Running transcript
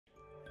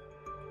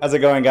How's it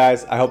going,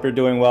 guys? I hope you're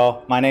doing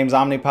well. My name's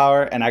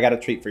OmniPower and I got a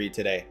treat for you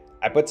today.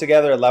 I put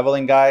together a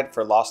leveling guide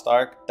for Lost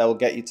Ark that will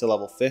get you to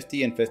level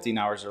 50 in 15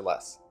 hours or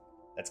less.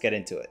 Let's get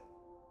into it.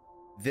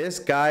 This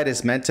guide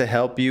is meant to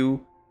help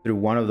you through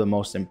one of the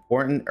most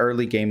important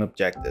early game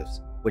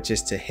objectives, which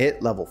is to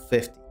hit level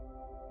 50.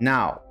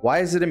 Now, why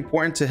is it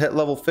important to hit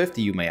level 50,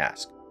 you may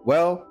ask?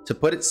 Well, to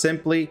put it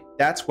simply,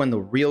 that's when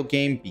the real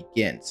game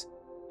begins.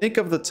 Think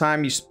of the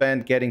time you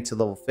spend getting to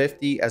level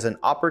 50 as an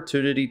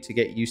opportunity to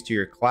get used to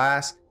your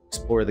class,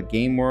 explore the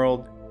game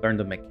world, learn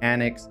the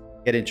mechanics,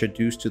 get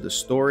introduced to the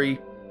story,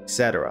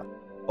 etc.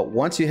 But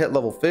once you hit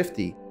level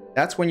 50,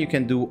 that's when you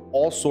can do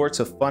all sorts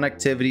of fun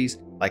activities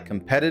like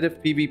competitive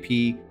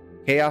PvP,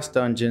 chaos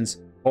dungeons,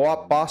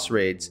 co-op boss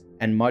raids,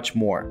 and much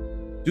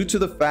more. Due to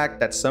the fact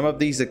that some of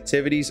these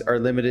activities are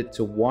limited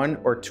to 1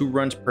 or 2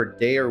 runs per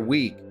day or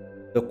week,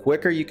 the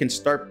quicker you can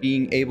start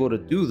being able to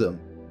do them,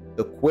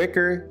 the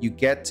quicker you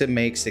get to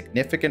make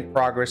significant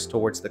progress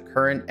towards the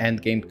current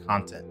endgame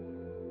content.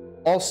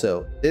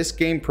 Also, this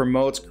game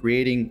promotes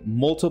creating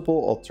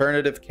multiple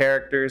alternative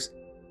characters,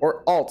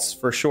 or alts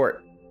for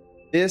short.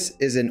 This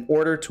is in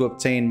order to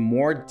obtain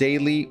more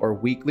daily or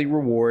weekly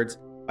rewards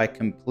by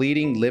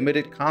completing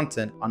limited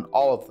content on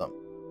all of them.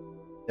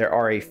 There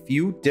are a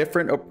few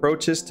different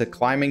approaches to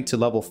climbing to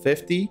level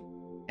 50,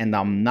 and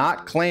I'm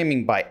not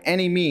claiming by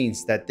any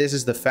means that this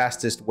is the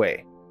fastest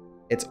way.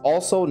 It's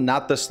also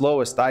not the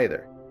slowest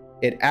either.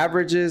 It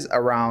averages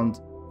around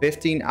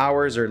 15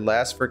 hours or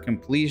less for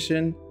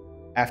completion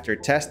after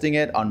testing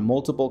it on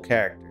multiple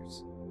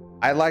characters.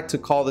 I like to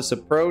call this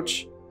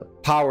approach the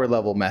power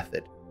level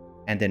method,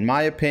 and in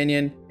my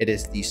opinion, it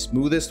is the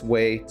smoothest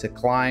way to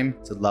climb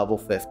to level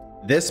 50.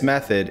 This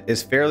method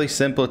is fairly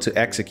simple to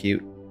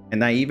execute,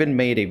 and I even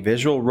made a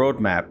visual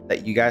roadmap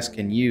that you guys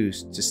can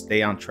use to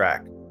stay on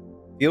track.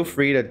 Feel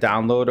free to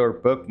download or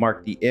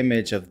bookmark the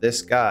image of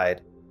this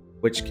guide,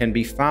 which can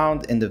be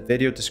found in the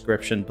video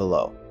description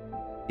below.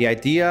 The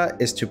idea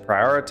is to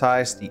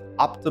prioritize the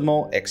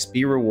optimal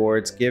XP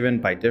rewards given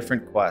by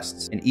different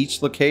quests in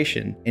each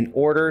location in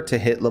order to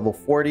hit level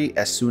 40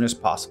 as soon as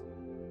possible.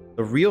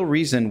 The real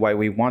reason why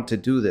we want to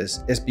do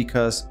this is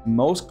because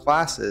most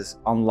classes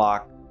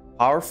unlock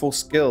powerful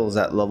skills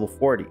at level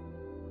 40.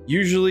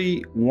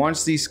 Usually,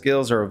 once these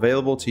skills are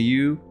available to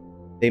you,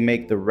 they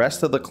make the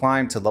rest of the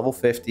climb to level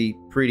 50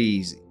 pretty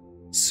easy.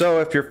 So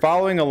if you're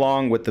following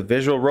along with the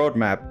visual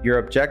roadmap, your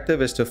objective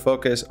is to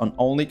focus on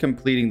only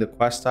completing the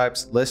quest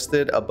types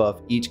listed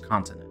above each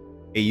continent.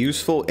 A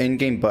useful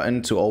in-game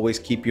button to always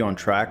keep you on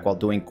track while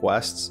doing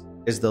quests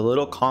is the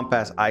little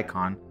compass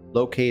icon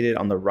located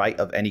on the right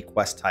of any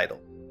quest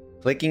title.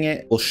 Clicking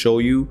it will show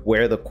you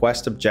where the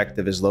quest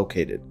objective is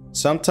located.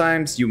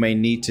 Sometimes you may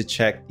need to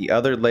check the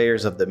other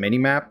layers of the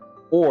minimap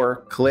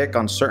or click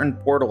on certain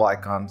portal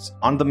icons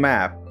on the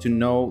map to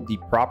know the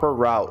proper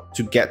route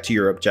to get to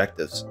your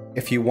objectives.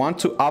 If you want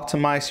to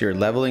optimize your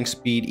leveling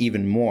speed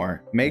even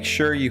more, make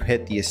sure you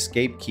hit the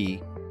escape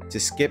key to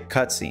skip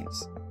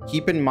cutscenes.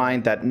 Keep in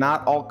mind that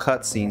not all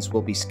cutscenes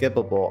will be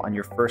skippable on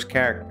your first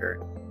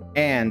character,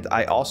 and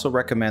I also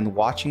recommend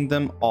watching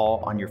them all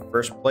on your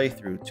first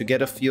playthrough to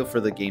get a feel for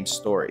the game's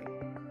story.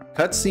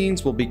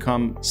 Cutscenes will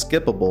become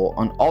skippable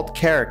on alt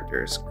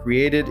characters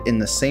created in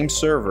the same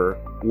server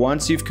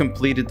once you've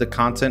completed the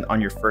content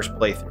on your first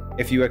playthrough.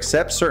 If you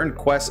accept certain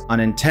quests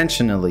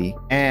unintentionally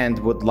and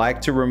would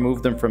like to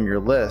remove them from your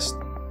list,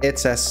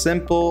 it's as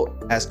simple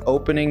as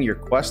opening your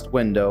quest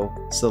window,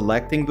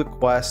 selecting the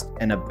quest,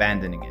 and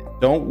abandoning it.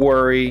 Don't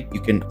worry, you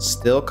can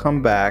still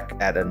come back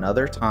at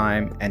another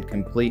time and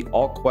complete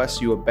all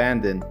quests you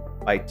abandoned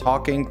by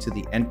talking to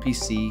the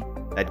NPC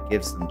that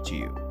gives them to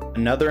you.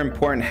 Another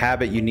important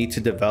habit you need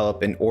to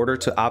develop in order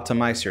to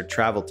optimize your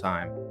travel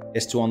time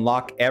is to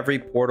unlock every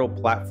portal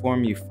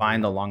platform you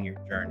find along your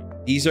journey.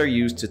 These are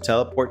used to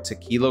teleport to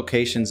key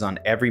locations on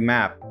every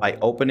map by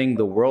opening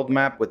the world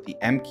map with the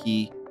M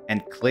key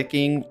and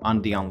clicking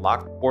on the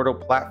unlocked portal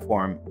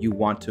platform you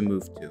want to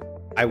move to.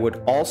 I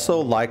would also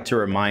like to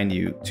remind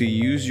you to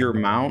use your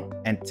mount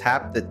and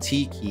tap the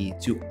T key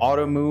to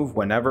auto move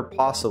whenever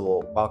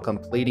possible while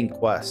completing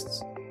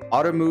quests.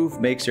 Auto move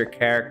makes your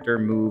character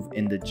move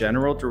in the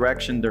general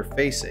direction they're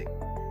facing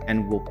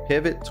and will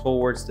pivot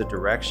towards the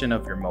direction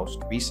of your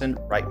most recent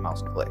right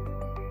mouse click.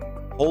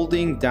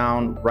 Holding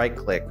down right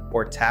click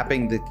or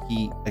tapping the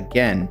key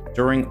again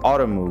during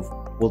auto move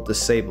will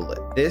disable it.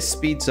 This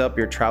speeds up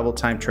your travel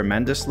time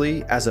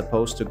tremendously as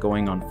opposed to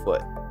going on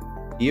foot.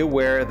 Be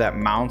aware that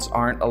mounts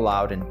aren't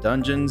allowed in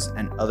dungeons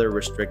and other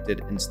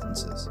restricted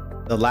instances.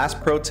 The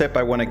last pro tip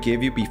I want to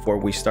give you before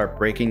we start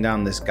breaking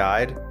down this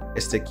guide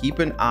is to keep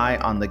an eye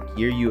on the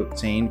gear you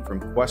obtain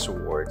from quest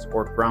rewards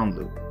or ground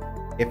loot.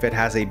 If it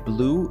has a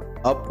blue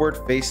upward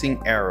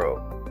facing arrow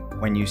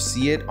when you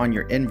see it on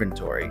your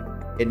inventory,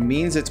 it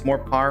means it's more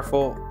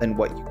powerful than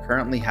what you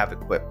currently have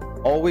equipped.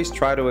 Always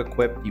try to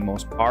equip the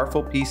most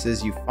powerful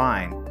pieces you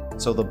find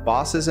so the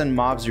bosses and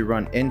mobs you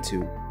run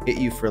into hit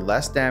you for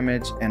less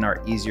damage and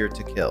are easier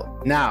to kill.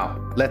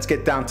 Now, let's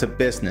get down to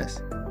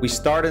business. We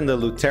start in the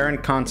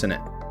Luteran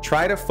continent.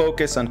 Try to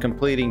focus on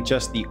completing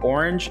just the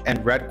orange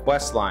and red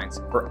quest lines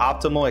for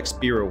optimal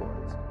XP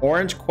rewards.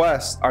 Orange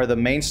quests are the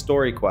main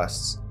story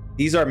quests.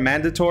 These are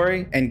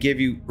mandatory and give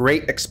you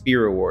great XP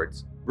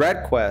rewards.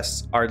 Red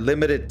quests are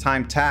limited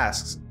time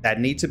tasks that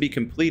need to be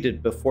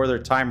completed before their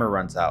timer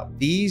runs out.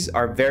 These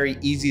are very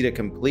easy to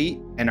complete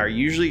and are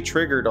usually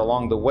triggered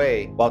along the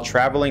way while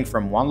traveling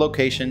from one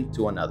location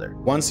to another.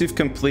 Once you've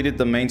completed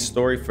the main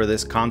story for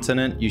this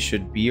continent, you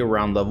should be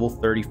around level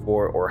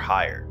 34 or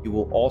higher. You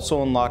will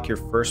also unlock your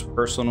first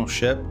personal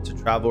ship to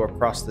travel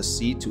across the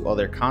sea to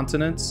other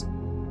continents.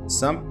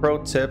 Some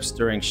pro tips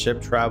during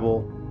ship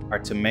travel are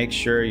to make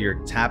sure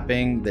you're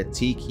tapping the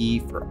T key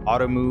for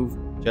auto move,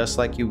 just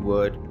like you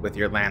would with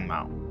your land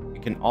mount.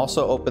 You can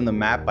also open the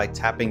map by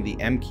tapping the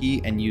M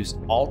key and use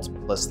Alt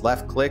plus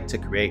left click to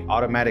create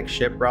automatic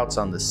ship routes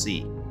on the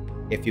sea.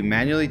 If you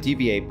manually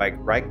deviate by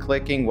right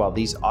clicking while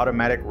these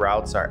automatic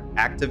routes are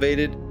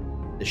activated,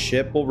 the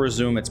ship will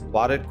resume its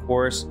plotted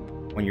course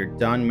when you're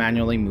done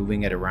manually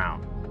moving it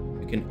around.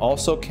 You can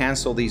also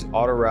cancel these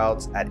auto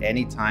routes at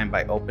any time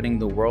by opening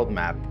the world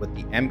map with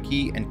the M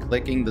key and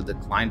clicking the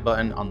decline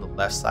button on the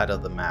left side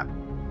of the map.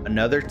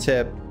 Another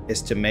tip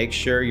is to make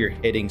sure you're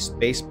hitting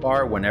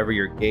spacebar whenever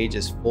your gauge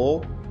is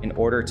full in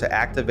order to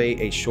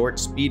activate a short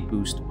speed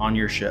boost on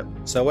your ship.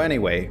 So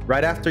anyway,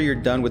 right after you're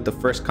done with the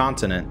first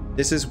continent,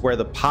 this is where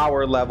the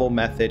power level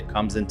method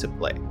comes into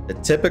play. The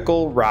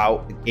typical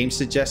route the game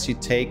suggests you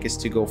take is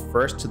to go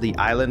first to the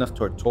island of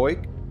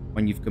Tortoyk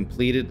when you've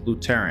completed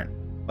Luteran.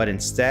 But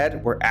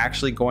instead, we're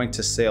actually going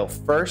to sail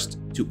first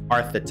to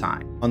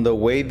Arthetine. On the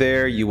way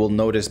there, you will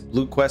notice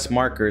blue quest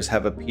markers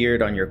have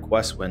appeared on your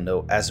quest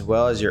window as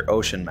well as your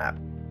ocean map.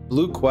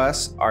 Blue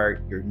quests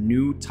are your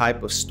new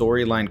type of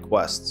storyline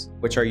quests,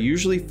 which are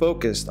usually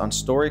focused on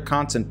story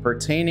content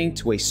pertaining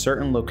to a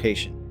certain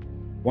location.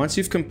 Once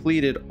you've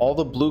completed all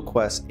the blue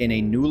quests in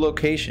a new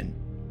location,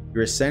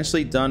 you're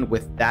essentially done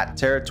with that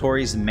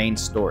territory's main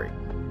story.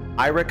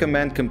 I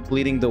recommend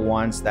completing the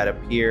ones that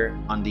appear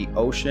on the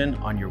ocean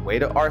on your way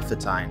to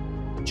Arthetine.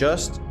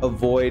 Just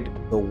avoid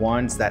the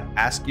ones that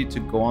ask you to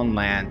go on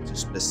land to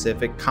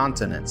specific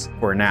continents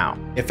for now.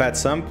 If at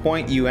some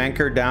point you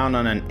anchor down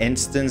on an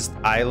instanced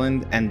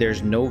island and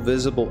there's no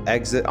visible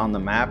exit on the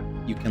map,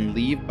 you can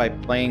leave by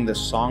playing the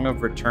Song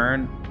of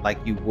Return like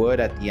you would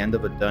at the end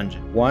of a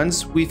dungeon.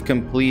 Once we've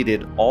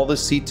completed all the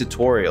sea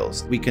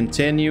tutorials, we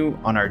continue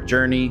on our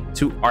journey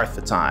to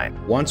Arthetine.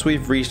 Once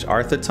we've reached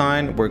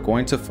Arthetine, we're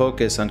going to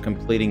focus on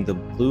completing the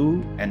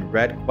blue and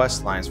red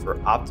quest lines for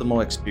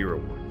optimal XP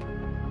reward.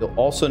 You'll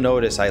also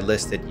notice I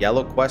listed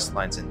yellow quest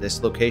lines in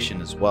this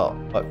location as well,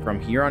 but from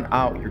here on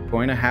out, you're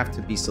going to have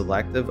to be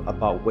selective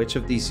about which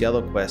of these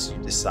yellow quests you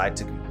decide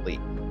to complete.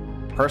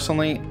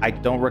 Personally, I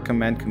don't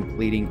recommend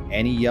completing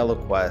any yellow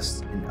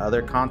quests in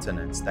other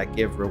continents that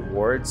give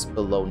rewards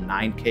below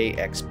 9k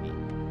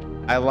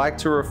XP. I like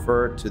to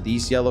refer to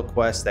these yellow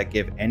quests that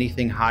give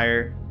anything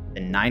higher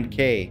than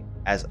 9k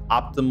as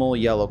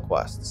optimal yellow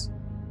quests.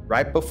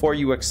 Right before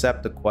you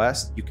accept the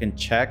quest, you can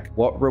check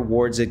what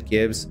rewards it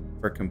gives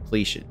for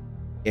completion.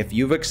 If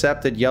you've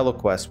accepted yellow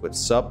quests with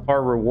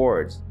subpar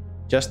rewards,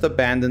 just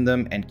abandon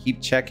them and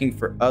keep checking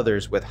for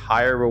others with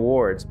higher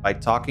rewards by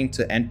talking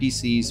to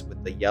NPCs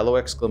with the yellow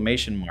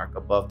exclamation mark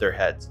above their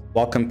heads.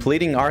 While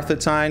completing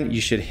Arthetine,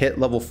 you should hit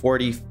level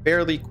 40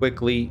 fairly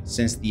quickly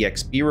since the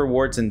XP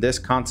rewards in this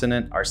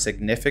continent are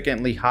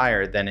significantly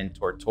higher than in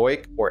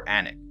Tortoyk or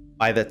Anihc.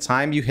 By the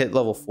time you hit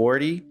level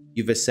 40,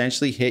 you've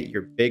essentially hit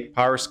your big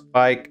power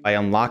spike by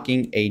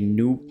unlocking a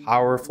new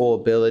powerful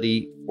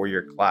ability for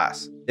your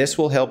class. This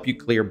will help you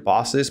clear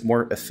bosses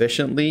more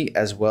efficiently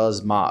as well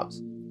as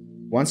mobs.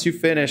 Once you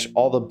finish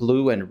all the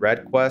blue and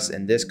red quests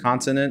in this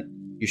continent,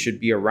 you should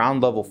be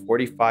around level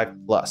 45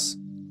 plus.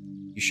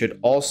 You should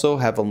also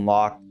have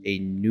unlocked a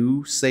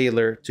new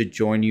sailor to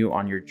join you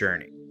on your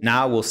journey.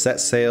 Now we'll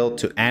set sail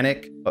to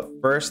Anihc, but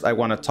first I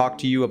want to talk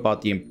to you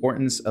about the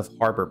importance of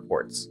harbor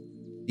ports.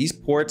 These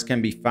ports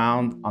can be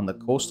found on the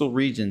coastal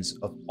regions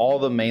of all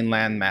the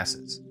mainland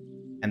masses,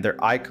 and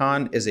their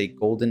icon is a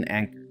golden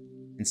anchor.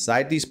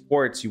 Inside these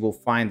ports, you will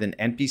find an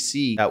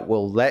NPC that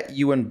will let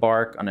you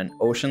embark on an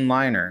ocean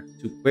liner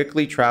to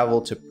quickly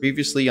travel to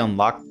previously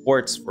unlocked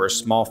ports for a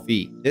small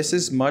fee. This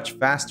is much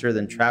faster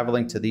than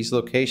traveling to these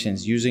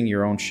locations using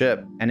your own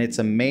ship, and it's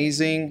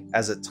amazing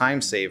as a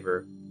time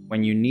saver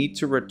when you need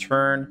to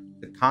return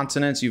to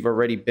continents you've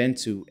already been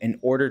to in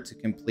order to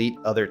complete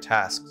other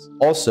tasks.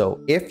 Also,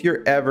 if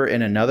you're ever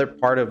in another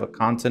part of a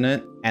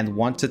continent and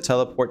want to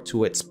teleport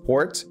to its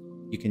port,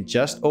 you can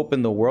just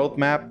open the world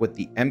map with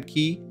the M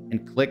key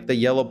and click the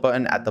yellow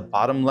button at the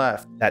bottom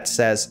left that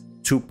says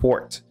to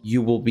port.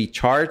 You will be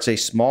charged a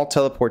small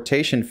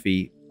teleportation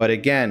fee, but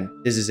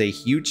again, this is a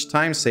huge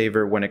time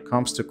saver when it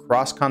comes to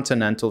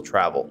cross-continental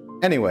travel.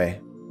 Anyway,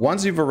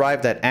 once you've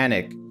arrived at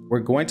Anihc, we're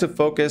going to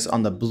focus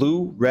on the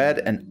blue, red,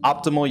 and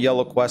optimal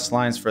yellow quest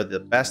lines for the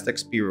best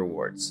XP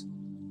rewards.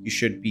 You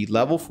should be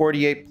level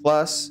 48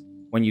 plus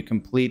when you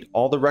complete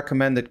all the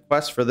recommended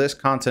quests for this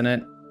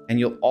continent, and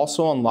you'll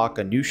also unlock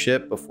a new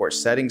ship before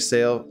setting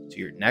sail to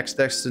your next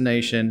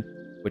destination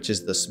which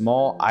is the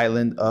small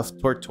island of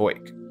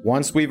Tortoyk.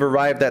 Once we've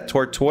arrived at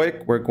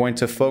Tortoyk, we're going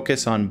to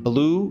focus on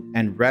blue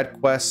and red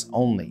quests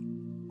only.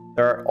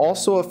 There are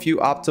also a few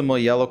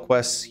optimal yellow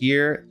quests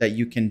here that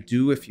you can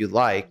do if you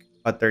like,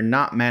 but they're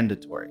not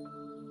mandatory.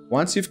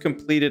 Once you've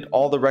completed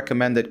all the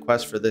recommended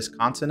quests for this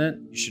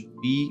continent, you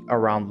should be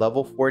around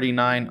level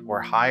 49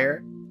 or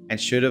higher and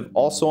should have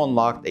also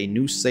unlocked a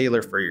new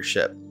sailor for your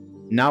ship.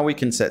 Now we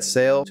can set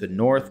sail to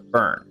North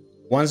Bern.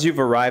 Once you've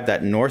arrived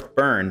at North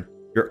Bern,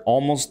 you're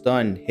almost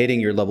done hitting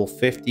your level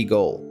 50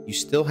 goal. You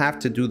still have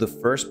to do the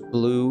first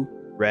blue,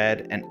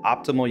 red, and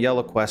optimal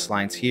yellow quest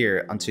lines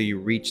here until you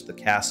reach the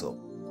castle.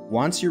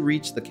 Once you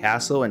reach the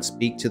castle and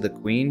speak to the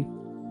queen,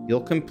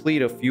 you'll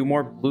complete a few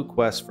more blue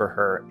quests for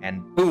her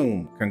and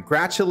boom,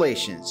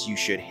 congratulations, you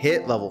should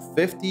hit level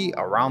 50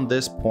 around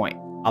this point.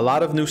 A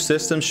lot of new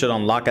systems should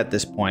unlock at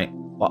this point,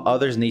 while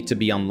others need to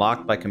be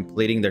unlocked by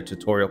completing their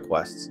tutorial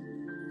quests.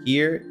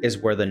 Here is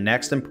where the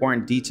next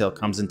important detail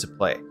comes into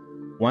play.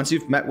 Once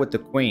you've met with the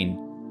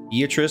queen,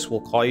 Beatrice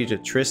will call you to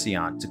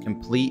Tricyon to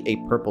complete a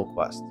purple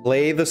quest.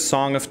 Play the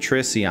Song of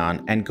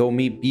Tricyon and go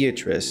meet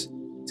Beatrice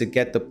to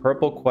get the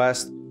purple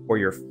quest for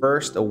your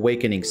first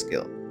awakening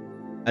skill.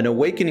 An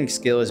awakening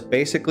skill is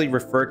basically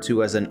referred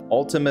to as an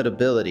ultimate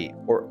ability,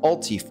 or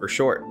ulti for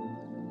short.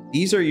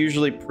 These are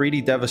usually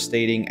pretty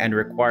devastating and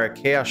require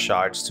chaos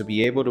shards to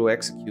be able to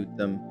execute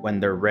them when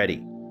they're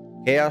ready.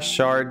 Chaos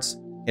shards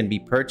can be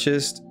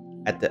purchased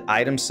at the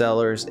item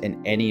sellers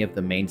in any of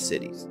the main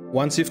cities.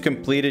 Once you've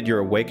completed your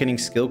awakening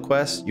skill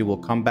quest, you will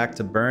come back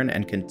to Bern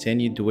and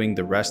continue doing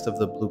the rest of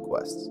the blue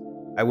quests.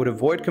 I would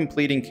avoid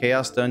completing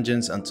chaos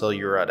dungeons until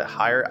you're at a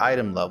higher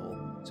item level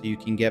so you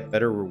can get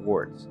better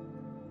rewards.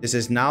 This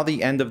is now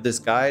the end of this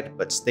guide,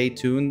 but stay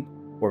tuned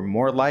for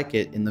more like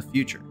it in the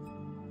future.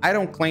 I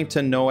don't claim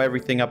to know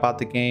everything about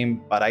the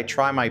game, but I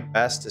try my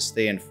best to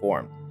stay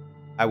informed.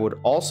 I would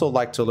also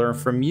like to learn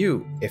from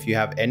you if you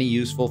have any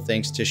useful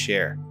things to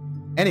share.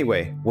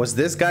 Anyway, was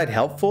this guide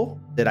helpful?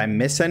 Did I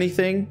miss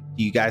anything?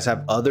 Do you guys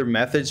have other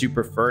methods you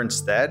prefer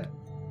instead?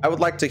 I would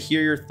like to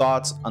hear your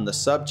thoughts on the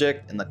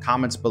subject in the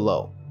comments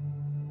below.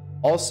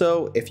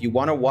 Also, if you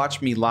want to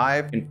watch me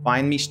live, you can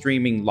find me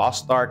streaming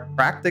Lost Ark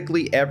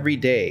practically every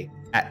day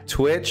at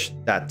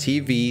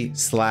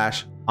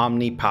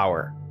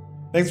twitch.tv/OmniPower.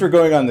 Thanks for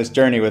going on this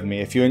journey with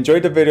me. If you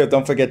enjoyed the video,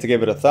 don't forget to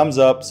give it a thumbs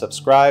up,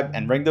 subscribe,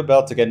 and ring the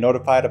bell to get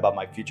notified about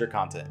my future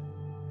content.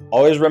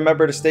 Always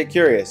remember to stay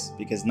curious,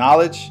 because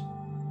knowledge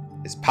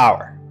is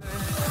power.